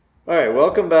All right,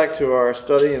 welcome back to our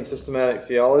study in systematic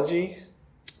theology.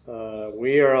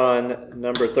 We are on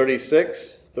number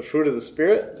 36, the fruit of the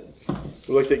Spirit.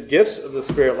 We looked at gifts of the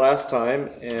Spirit last time,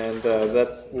 and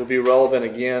that will be relevant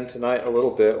again tonight a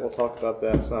little bit. We'll talk about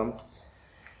that some.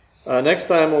 Next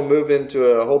time we'll move into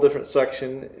a whole different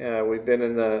section. We've been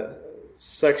in the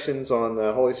sections on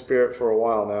the Holy Spirit for a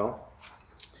while now.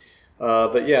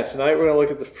 But yeah, tonight we're going to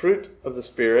look at the fruit of the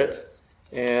Spirit.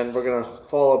 And we're going to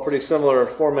follow a pretty similar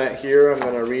format here. I'm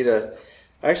going to read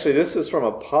actually this is from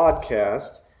a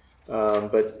podcast,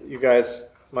 but you guys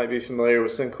might be familiar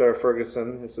with Sinclair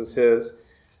Ferguson. This is his.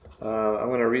 I'm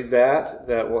going to read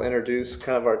that will introduce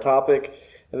kind of our topic.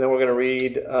 And then we're going to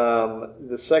read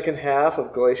the second half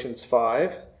of Galatians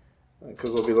 5,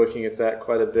 because we'll be looking at that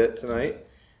quite a bit tonight.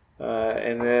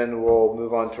 And then we'll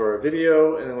move on to our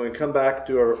video, and then when we come back,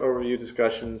 do our overview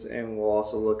discussions, and we'll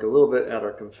also look a little bit at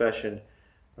our confession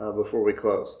before we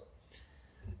close.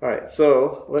 All right,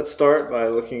 so let's start by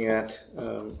looking at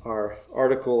our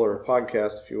article or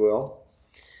podcast, if you will.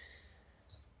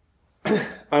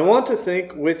 I want to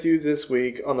think with you this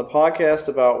week on the podcast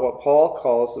about what Paul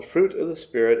calls the fruit of the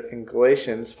Spirit in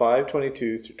Galatians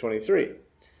 5:22 through 23.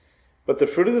 But the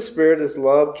fruit of the Spirit is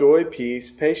love, joy,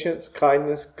 peace, patience,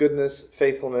 kindness, goodness,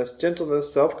 faithfulness,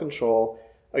 gentleness, self-control.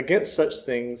 Against such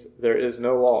things there is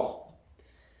no law.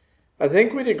 I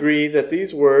think we'd agree that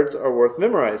these words are worth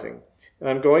memorizing, and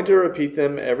I'm going to repeat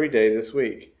them every day this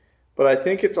week. But I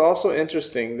think it's also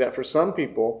interesting that for some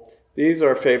people, these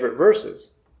are favorite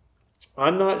verses.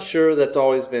 I'm not sure that's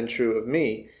always been true of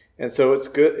me, and so it's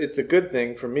a good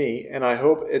thing for me, and I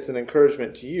hope it's an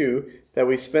encouragement to you that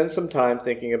we spend some time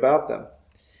thinking about them.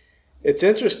 It's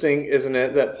interesting, isn't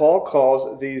it, that Paul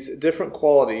calls these different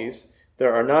qualities,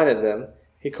 there are 9 of them,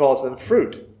 he calls them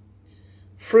fruit.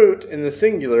 Fruit in the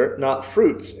singular, not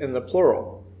fruits in the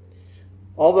plural.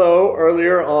 Although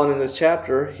earlier on in this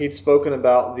chapter, he'd spoken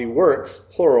about the works,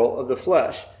 plural, of the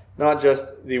flesh, not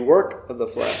just the work of the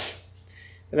flesh.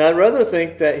 And I'd rather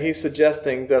think that he's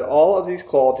suggesting that all of these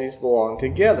qualities belong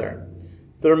together.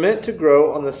 They're meant to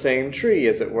grow on the same tree,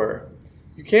 as it were.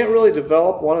 You can't really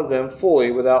develop one of them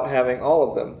fully without having all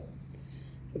of them.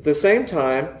 At the same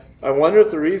time, I wonder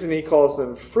if the reason he calls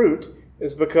them fruit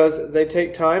is because they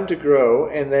take time to grow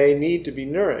and they need to be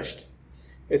nourished.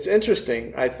 It's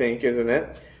interesting, I think, isn't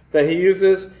it, that he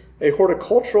uses a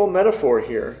horticultural metaphor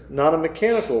here, not a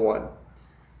mechanical one.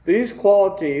 These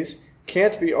qualities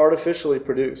can't be artificially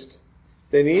produced.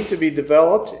 They need to be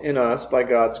developed in us by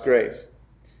God's grace.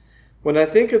 When I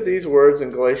think of these words in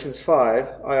Galatians 5,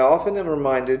 I often am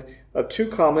reminded of 2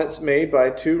 comments made by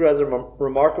 2 rather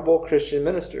remarkable Christian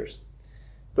ministers.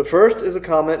 The first is a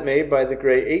comment made by the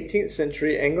great 18th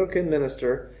century Anglican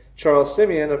minister Charles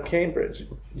Simeon of Cambridge.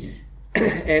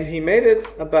 And he made it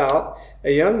about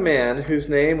a young man whose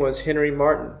name was Henry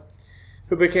Martyn,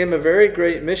 who became a very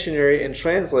great missionary and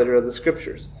translator of the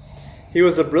Scriptures. He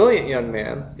was a brilliant young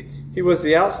man. He was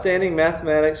the outstanding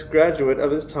mathematics graduate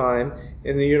of his time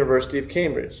in the University of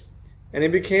Cambridge. And he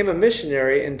became a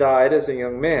missionary and died as a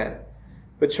young man.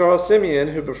 But Charles Simeon,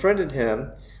 who befriended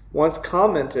him, once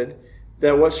commented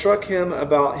that what struck him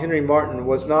about Henry Martyn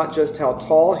was not just how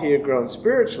tall he had grown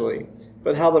spiritually,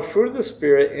 but how the fruit of the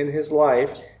Spirit in his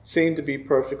life seemed to be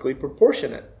perfectly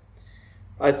proportionate.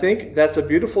 I think that's a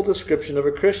beautiful description of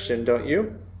a Christian, don't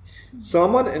you?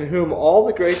 Someone in whom all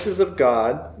the graces of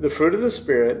God, the fruit of the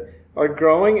Spirit, are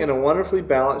growing in a wonderfully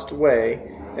balanced way,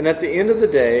 and at the end of the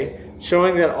day,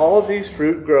 showing that all of these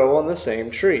fruit grow on the same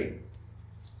tree.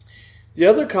 The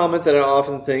other comment that I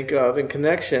often think of in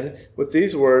connection with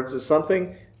these words is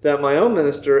something that my own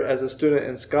minister as a student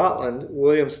in Scotland,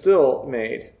 William Still,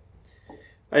 made.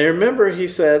 I remember he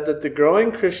said that the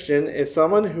growing Christian is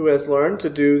someone who has learned to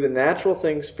do the natural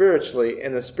thing spiritually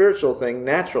and the spiritual thing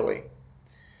naturally.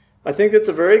 I think that's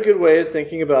a very good way of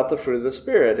thinking about the fruit of the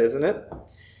Spirit, isn't it?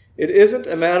 It isn't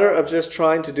a matter of just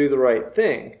trying to do the right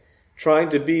thing, trying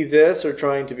to be this or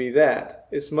trying to be that.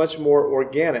 It's much more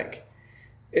organic.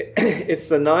 It's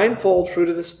the 9-fold fruit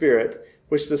of the Spirit,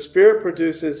 which the Spirit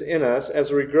produces in us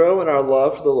as we grow in our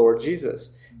love for the Lord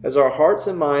Jesus, as our hearts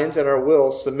and minds and our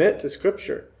wills submit to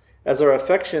Scripture, as our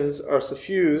affections are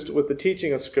suffused with the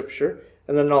teaching of Scripture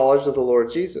and the knowledge of the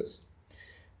Lord Jesus.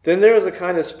 Then there is a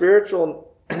kind of spiritual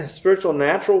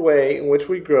natural way in which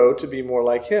we grow to be more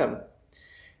like Him.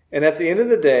 And at the end of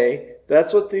the day,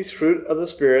 that's what these fruit of the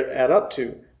Spirit add up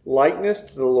to, likeness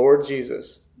to the Lord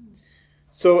Jesus.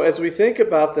 So as we think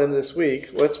about them this week,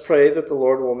 let's pray that the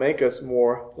Lord will make us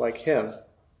more like Him.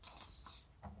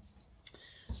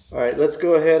 All right, let's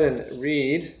go ahead and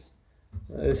read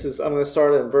I'm going to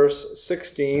start in verse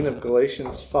 16 of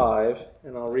Galatians 5,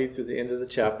 and I'll read through the end of the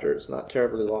chapter. It's not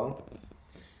terribly long.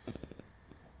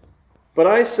 But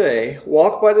I say,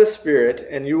 walk by the Spirit,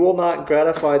 and you will not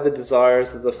gratify the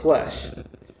desires of the flesh.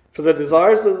 For the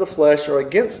desires of the flesh are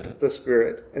against the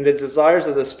Spirit, and the desires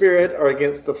of the Spirit are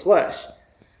against the flesh.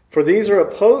 For these are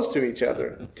opposed to each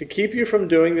other, to keep you from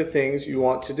doing the things you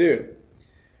want to do.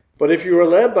 But if you are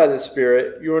led by the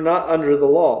Spirit, you are not under the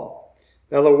law.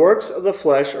 Now the works of the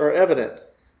flesh are evident: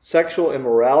 sexual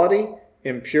immorality,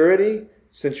 impurity,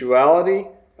 sensuality,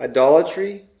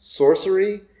 idolatry,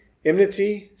 sorcery,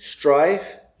 enmity,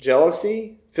 strife,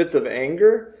 jealousy, fits of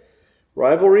anger,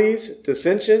 rivalries,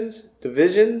 dissensions,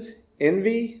 divisions,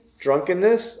 envy,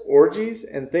 drunkenness, orgies,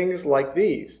 and things like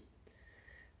these.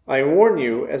 I warn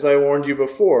you, as I warned you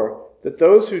before, that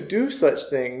those who do such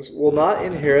things will not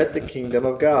inherit the kingdom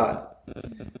of God.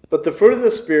 But the fruit of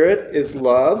the Spirit is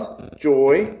love,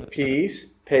 joy,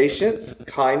 peace, patience,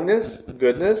 kindness,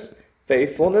 goodness,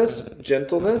 faithfulness,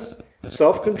 gentleness,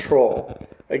 self-control.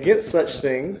 Against such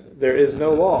things there is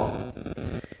no law.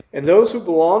 And those who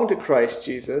belong to Christ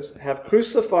Jesus have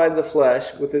crucified the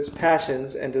flesh with its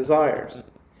passions and desires.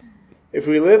 If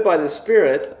we live by the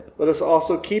Spirit, let us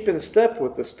also keep in step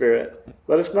with the Spirit.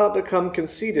 Let us not become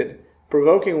conceited,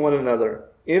 provoking one another,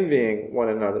 envying one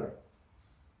another.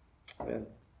 Amen.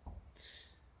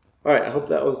 All right, I hope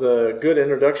that was a good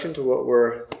introduction to what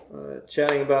we're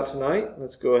chatting about tonight.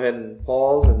 Let's go ahead and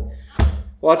pause and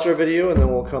watch our video, and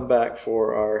then we'll come back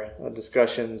for our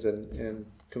discussions and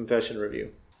confession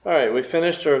review. All right, we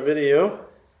finished our video.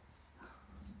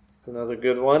 It's another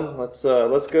good one. Let's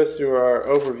go through our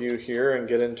overview here and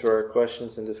get into our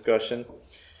questions and discussion.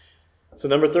 So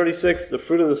number 36, the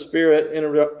fruit of the Spirit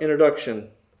introduction.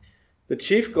 The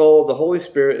chief goal of the Holy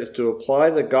Spirit is to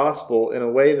apply the gospel in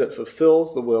a way that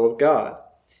fulfills the will of God.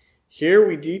 Here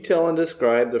we detail and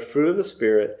describe the fruit of the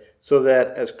Spirit so that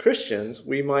as Christians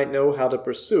we might know how to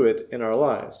pursue it in our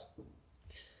lives.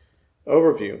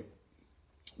 Overview.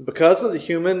 Because of the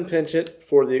human penchant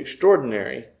for the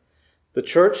extraordinary, the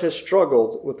church has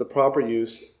struggled with the proper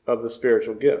use of the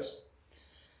spiritual gifts.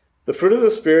 The fruit of the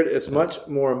Spirit is much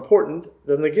more important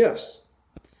than the gifts.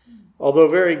 Although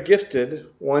very gifted,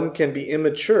 one can be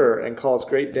immature and cause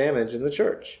great damage in the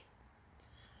church.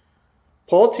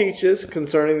 Paul teaches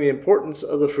concerning the importance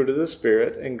of the fruit of the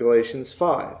Spirit in Galatians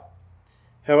 5.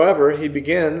 However, he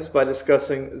begins by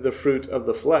discussing the fruit of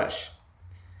the flesh.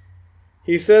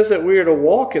 He says that we are to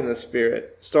walk in the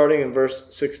Spirit, starting in verse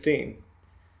 16.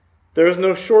 There is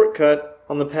no shortcut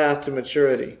on the path to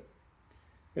maturity.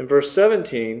 In verse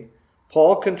 17,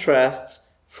 Paul contrasts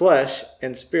flesh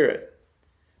and spirit.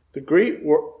 The Greek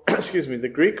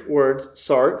words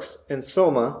sarx and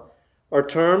soma are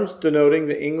terms denoting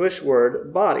the English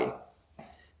word body.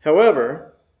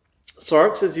 However,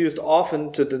 sarx is used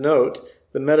often to denote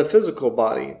the metaphysical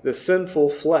body, the sinful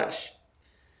flesh.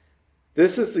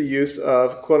 This is the use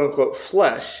of quote-unquote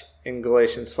flesh in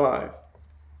Galatians 5.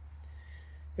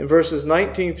 In verses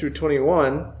 19 through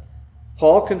 21,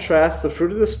 Paul contrasts the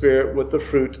fruit of the Spirit with the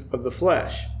fruit of the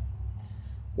flesh.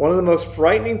 One of the most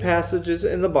frightening passages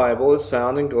in the Bible is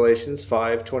found in Galatians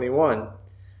 5:21.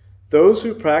 Those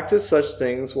who practice such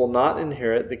things will not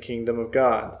inherit the kingdom of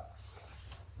God.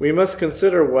 We must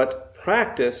consider what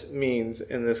practice means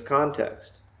in this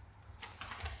context.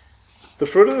 The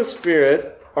fruit of the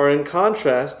Spirit are in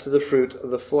contrast to the fruit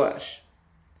of the flesh.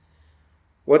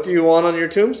 What do you want on your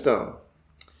tombstone?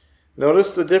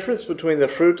 Notice the difference between the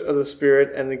fruit of the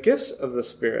Spirit and the gifts of the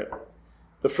Spirit.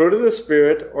 The fruit of the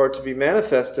Spirit are to be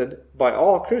manifested by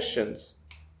all Christians.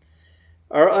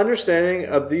 Our understanding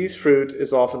of these fruit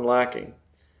is often lacking.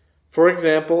 For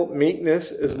example,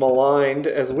 meekness is maligned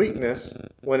as weakness,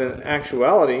 when in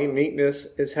actuality, meekness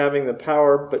is having the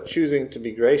power but choosing to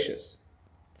be gracious.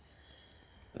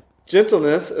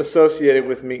 Gentleness associated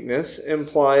with meekness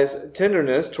implies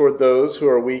tenderness toward those who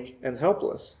are weak and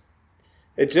helpless.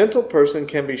 A gentle person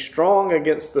can be strong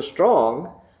against the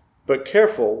strong, but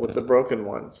careful with the broken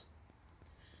ones.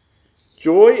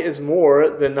 Joy is more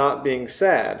than not being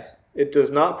sad. It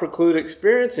does not preclude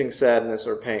experiencing sadness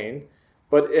or pain,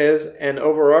 but is an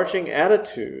overarching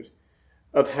attitude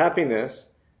of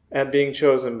happiness at being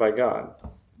chosen by God.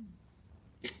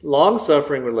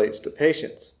 Long-suffering relates to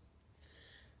patience.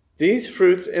 These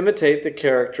fruits imitate the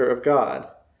character of God.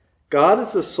 God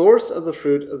is the source of the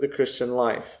fruit of the Christian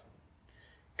life.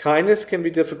 Kindness can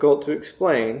be difficult to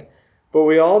explain, but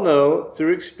we all know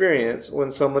through experience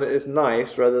when someone is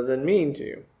nice rather than mean to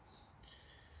you.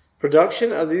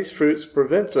 Production of these fruits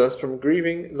prevents us from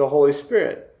grieving the Holy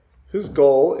Spirit, whose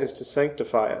goal is to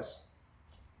sanctify us.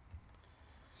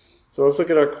 So let's look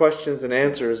at our questions and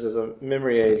answers as a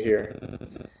memory aid here.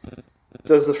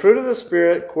 Does the fruit of the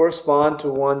Spirit correspond to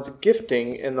one's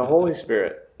gifting in the Holy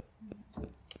Spirit?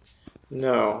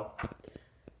 No.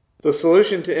 The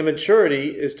solution to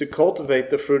immaturity is to cultivate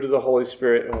the fruit of the Holy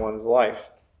Spirit in one's life.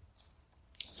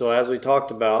 So as we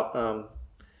talked about,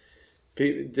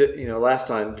 last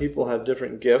time, people have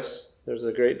different gifts. There's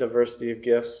a great diversity of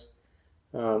gifts.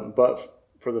 But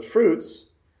for the fruits,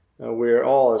 we're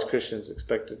all, as Christians,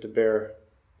 expected to bear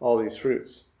all these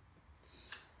fruits.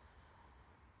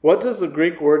 What does the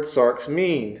Greek word sarx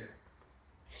mean?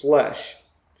 Flesh.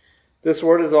 This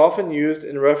word is often used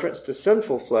in reference to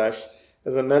sinful flesh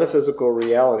as a metaphysical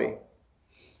reality.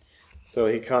 So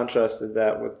he contrasted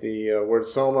that with the word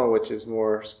soma, which is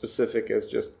more specific as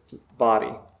just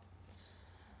body.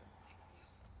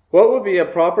 What would be a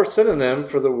proper synonym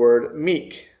for the word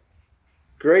meek?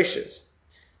 Gracious.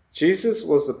 Jesus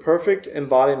was the perfect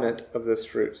embodiment of this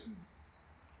fruit.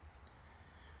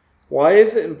 Why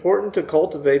is it important to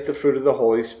cultivate the fruit of the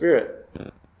Holy Spirit?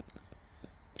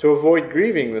 To avoid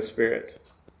grieving the Spirit.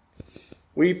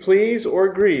 We please or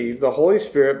grieve the Holy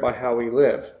Spirit by how we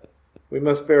live. We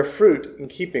must bear fruit in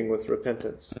keeping with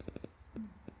repentance.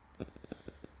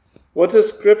 What does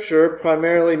Scripture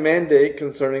primarily mandate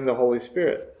concerning the Holy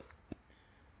Spirit?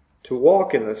 To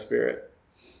walk in the Spirit.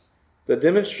 The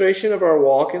demonstration of our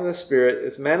walk in the Spirit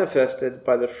is manifested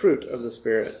by the fruit of the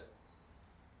Spirit.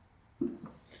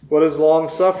 What is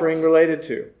long-suffering related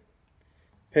to?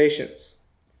 Patience.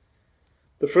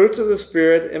 The fruits of the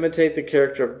Spirit imitate the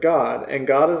character of God, and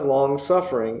God is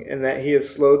long-suffering in that He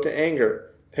is slow to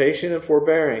anger, patient and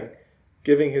forbearing,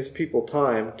 giving His people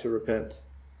time to repent.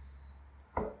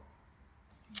 All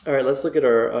right, let's look at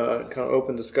our kind of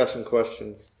open discussion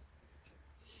questions.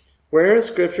 Where in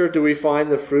Scripture do we find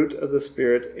the fruit of the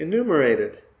Spirit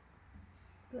enumerated?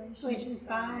 Galatians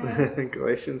 5.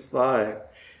 Galatians 5.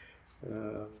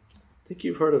 I think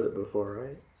you've heard of it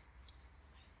before,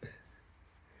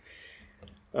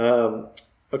 right?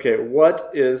 Okay, what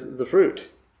is the fruit?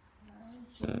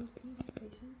 Joy, peace,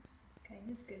 patience,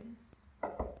 kindness, goodness,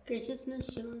 graciousness,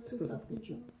 gentleness, and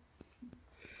self-control.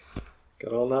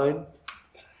 Got all 9?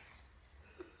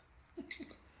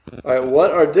 All right,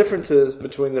 what are differences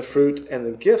between the fruit and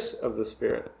the gifts of the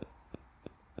Spirit?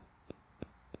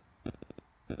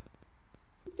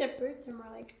 The fruits are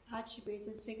more like attributes.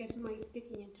 It's like somebody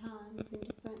speaking in tongues and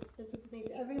different physical things.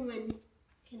 Everyone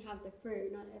can have the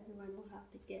fruit. Not everyone will have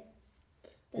the gifts.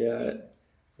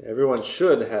 Everyone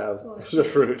should have the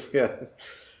fruit. Yeah,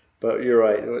 but you're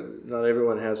right. Not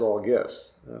everyone has all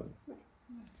gifts.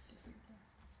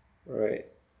 Right.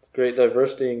 It's great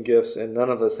diversity in gifts, and none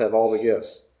of us have all the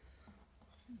gifts.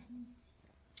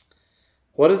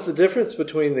 What is the difference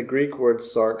between the Greek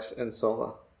words sarx and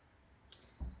soma?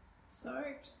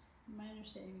 Sarx, my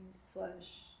understanding, means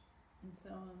flesh, and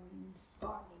soma means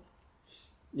body.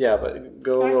 Yeah, but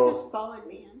go sarx a little. is fallen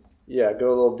man. Yeah, go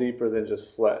a little deeper than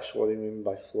just flesh. What do you mean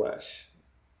by flesh?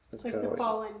 That's like the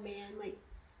fallen man, like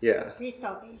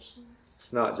pre-salvation.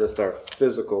 It's not just our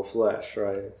physical flesh,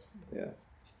 right? It's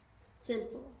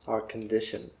sinful. Our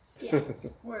condition. Yeah.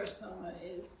 Where soma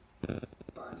is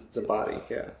body. The body,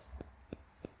 yeah.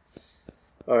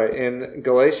 All right, in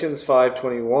Galatians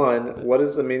 5:21, what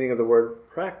is the meaning of the word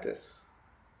practice?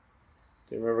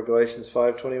 Do you remember Galatians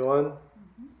 5:21?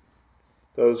 Mm-hmm.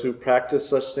 Those who practice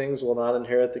such things will not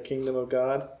inherit the kingdom of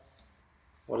God.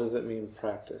 What does it mean,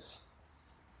 practice?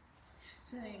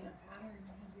 Setting a pattern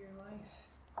of your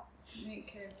life. Make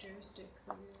characteristics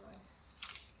of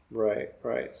your life.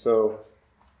 Right. So,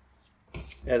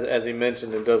 as he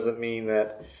mentioned, it doesn't mean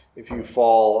that if you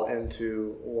fall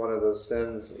into one of those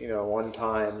sins, one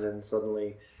time, then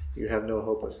suddenly you have no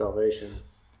hope of salvation.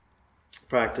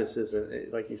 Practice is,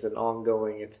 like you said,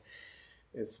 ongoing.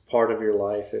 It's part of your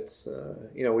life. It's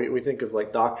we think of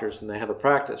like doctors and they have a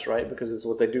practice, right? Because it's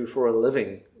what they do for a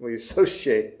living. We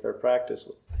associate their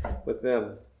practice with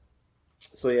them.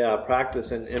 So yeah,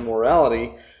 practice and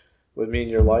immorality would mean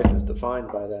your life is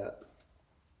defined by that.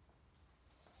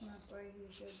 That's why you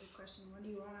showed the question, what do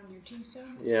you want on your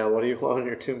tombstone? Yeah, what do you want on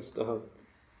your tombstone?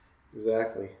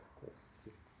 Exactly.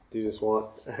 Do you just want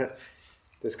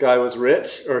this guy was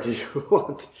rich, or do you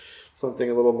want something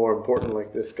a little more important,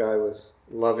 like this guy was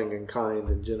loving and kind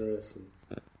and generous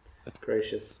and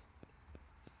gracious?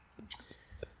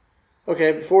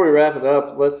 Okay, before we wrap it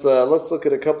up, let's look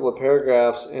at a couple of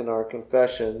paragraphs in our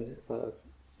confession. If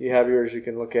you have yours, you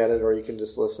can look at it, or you can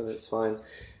just listen. It's fine.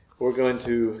 We're going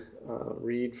to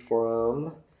read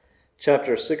from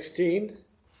chapter 16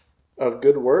 of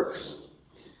Good Works,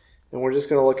 and we're just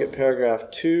going to look at paragraph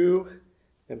 2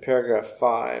 and paragraph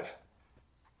 5.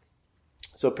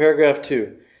 So paragraph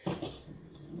 2.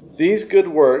 These good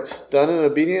works, done in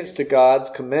obedience to God's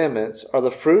commandments, are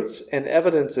the fruits and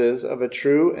evidences of a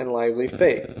true and lively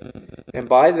faith. And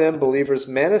by them believers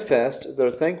manifest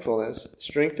their thankfulness,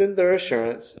 strengthen their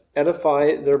assurance,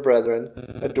 edify their brethren,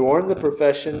 adorn the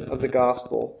profession of the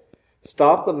gospel,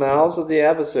 stop the mouths of the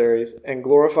adversaries, and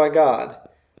glorify God,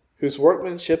 whose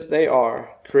workmanship they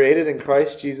are, created in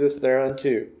Christ Jesus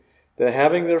thereunto, that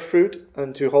having their fruit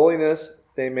unto holiness,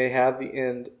 they may have the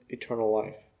end, eternal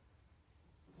life.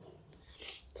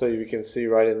 So you can see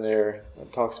right in there,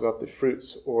 it talks about the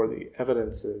fruits or the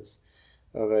evidences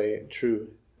of a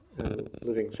true and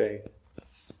living faith.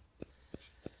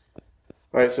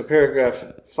 All right, so paragraph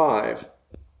 5.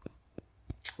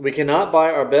 We cannot by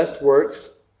our best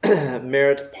works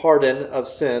merit pardon of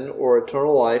sin or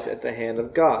eternal life at the hand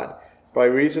of God, by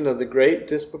reason of the great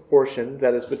disproportion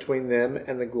that is between them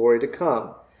and the glory to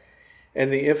come,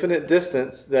 and the infinite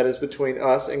distance that is between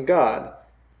us and God,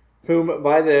 whom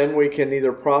by them we can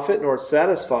neither profit nor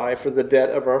satisfy for the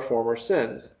debt of our former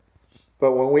sins.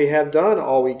 But when we have done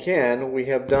all we can, we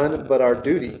have done but our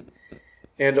duty,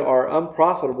 and are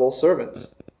unprofitable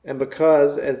servants. And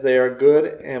because, as they are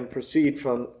good and proceed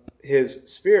from his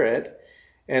Spirit,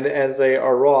 and as they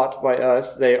are wrought by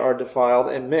us, they are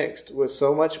defiled and mixed with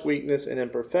so much weakness and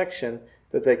imperfection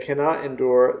that they cannot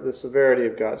endure the severity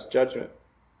of God's judgment.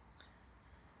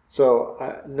 So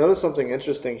notice something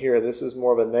interesting here. This is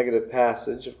more of a negative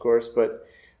passage, of course, but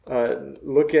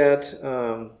look at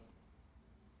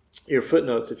your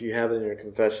footnotes if you have it in your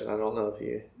confession. I don't know if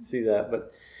you see that,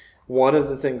 but one of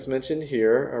the things mentioned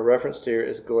here, or referenced here,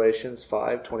 is Galatians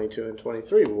 5:22 and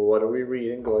 23. Well, what do we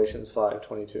read in Galatians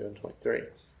 5:22 and 23?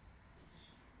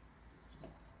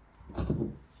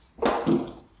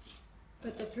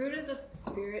 But the fruit of the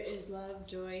Spirit is love,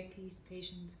 joy, peace,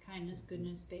 patience, kindness,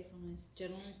 goodness, faithfulness,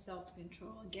 gentleness,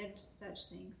 self-control. Against such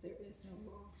things there is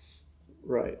no law.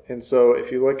 Right. And so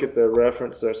if you look at the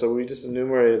reference there, so we just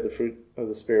enumerated the fruit of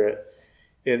the Spirit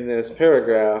in this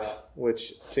paragraph,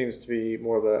 which seems to be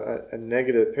more of a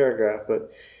negative paragraph,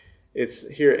 but it's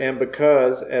here, and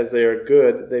because as they are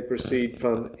good, they proceed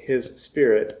from his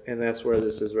Spirit, and that's where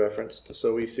this is referenced.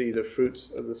 So we see the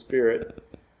fruits of the Spirit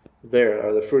there,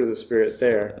 or the fruit of the Spirit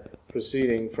there,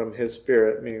 proceeding from his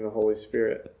Spirit, meaning the Holy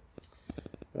Spirit.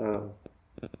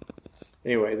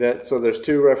 Anyway, so there's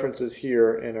two references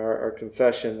here in our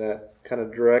confession that kind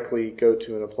of directly go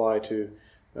to and apply to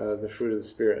the fruit of the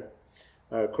Spirit.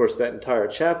 Of course, that entire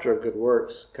chapter of good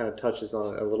works kind of touches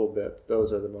on it a little bit. But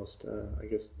those are the most,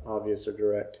 obvious or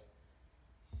direct.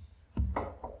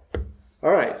 All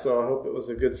right, so I hope it was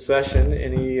a good session.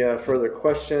 Any further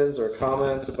questions or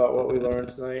comments about what we learned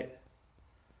tonight?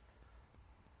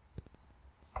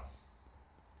 Are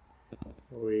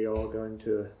we all going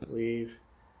to leave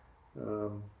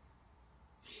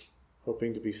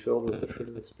hoping to be filled with the fruit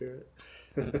of the Spirit?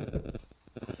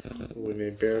 We may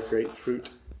bear great fruit,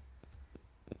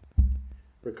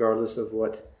 regardless of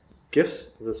what gifts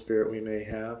of the Spirit we may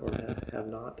have or have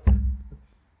not.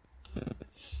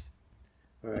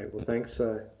 All right. Well, thanks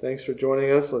for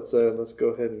joining us. Let's go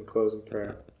ahead and close in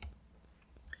prayer.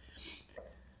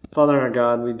 Father our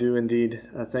God, we do indeed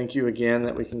thank you again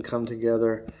that we can come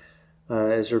together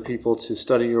as your people to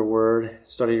study your word,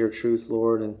 study your truth,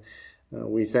 Lord, and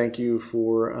we thank you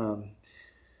for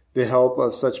the help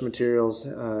of such materials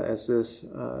as this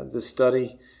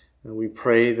study. And we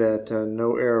pray that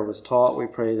no error was taught. We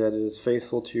pray that it is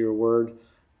faithful to your word.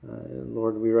 And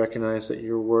Lord, we recognize that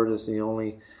your word is the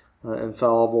only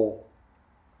infallible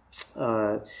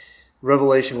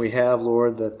revelation we have,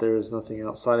 Lord, that there is nothing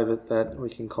outside of it that we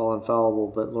can call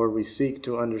infallible. But Lord, we seek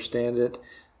to understand it,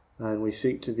 and we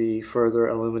seek to be further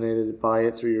illuminated by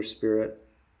it through your Spirit.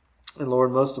 And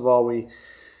Lord, most of all, we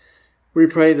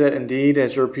pray that indeed,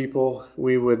 as your people,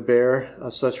 we would bear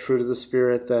such fruit of the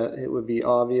Spirit that it would be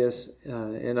obvious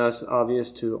in us,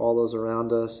 obvious to all those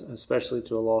around us, especially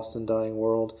to a lost and dying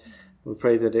world. We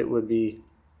pray that it would be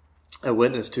a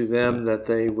witness to them, that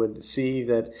they would see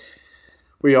that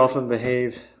we often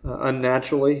behave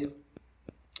unnaturally,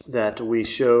 that we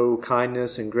show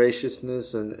kindness and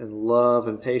graciousness and love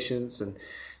and patience and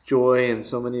joy and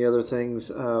so many other things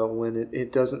when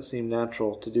it doesn't seem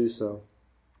natural to do so.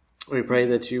 We pray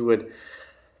that you would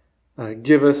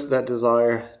give us that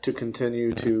desire to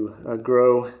continue to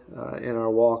grow in our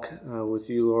walk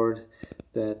with you, Lord,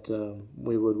 that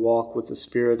we would walk with the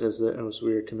Spirit as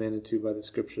we are commanded to by the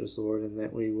Scriptures, Lord, and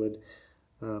that we would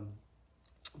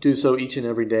do so each and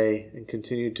every day and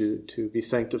continue to be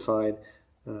sanctified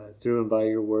through and by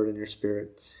your word and your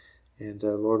Spirit. And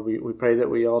Lord, we pray that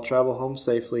we all travel home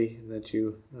safely and that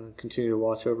you continue to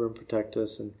watch over and protect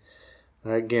us. And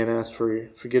again, ask for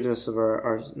forgiveness of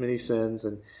our many sins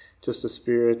and just a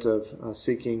spirit of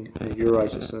seeking your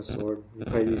righteousness, Lord. We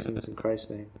pray these things in Christ's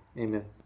name. Amen.